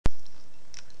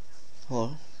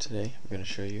Hello, today I'm going to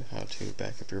show you how to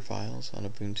back up your files on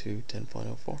Ubuntu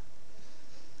 10.04.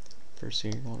 First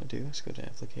thing you want to do is go to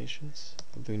Applications,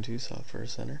 Ubuntu Software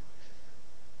Center.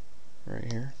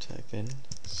 Right here, type in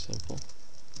Simple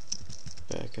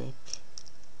Backup,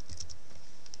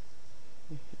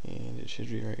 and it should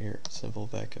be right here, Simple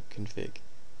Backup Config.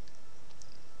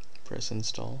 Press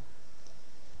Install,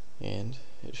 and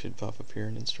it should pop up here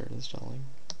and then start installing.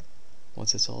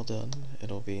 Once it's all done,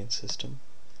 it'll be in System,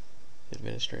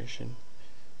 Administration,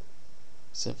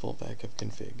 Simple Backup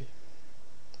Config.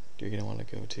 You're going to want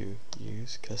to go to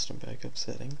Use Custom Backup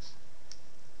Settings.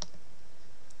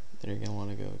 Then you're going to want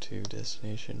to go to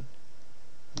Destination,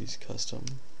 Use Custom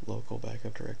Local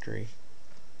Backup Directory,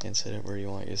 and set it where you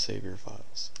want you to save your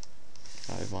files.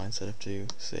 I have mine set up to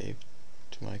save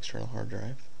to my external hard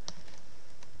drive.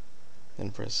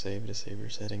 Then press Save to save your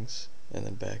settings, and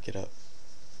then back it up.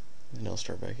 And it'll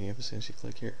start backing up as soon as you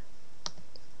click here.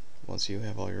 Once you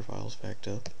have all your files backed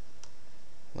up,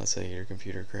 let's say your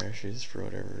computer crashes for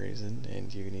whatever reason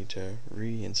and you need to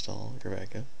reinstall your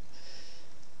backup,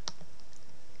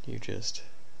 you just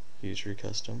use your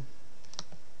custom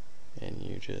and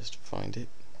you just find it.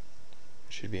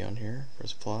 It should be on here,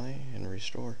 press apply and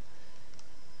restore,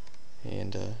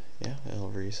 and yeah, it'll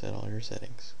reset all your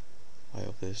settings. I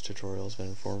hope this tutorial has been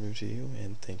informative to you,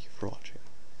 and thank you for watching.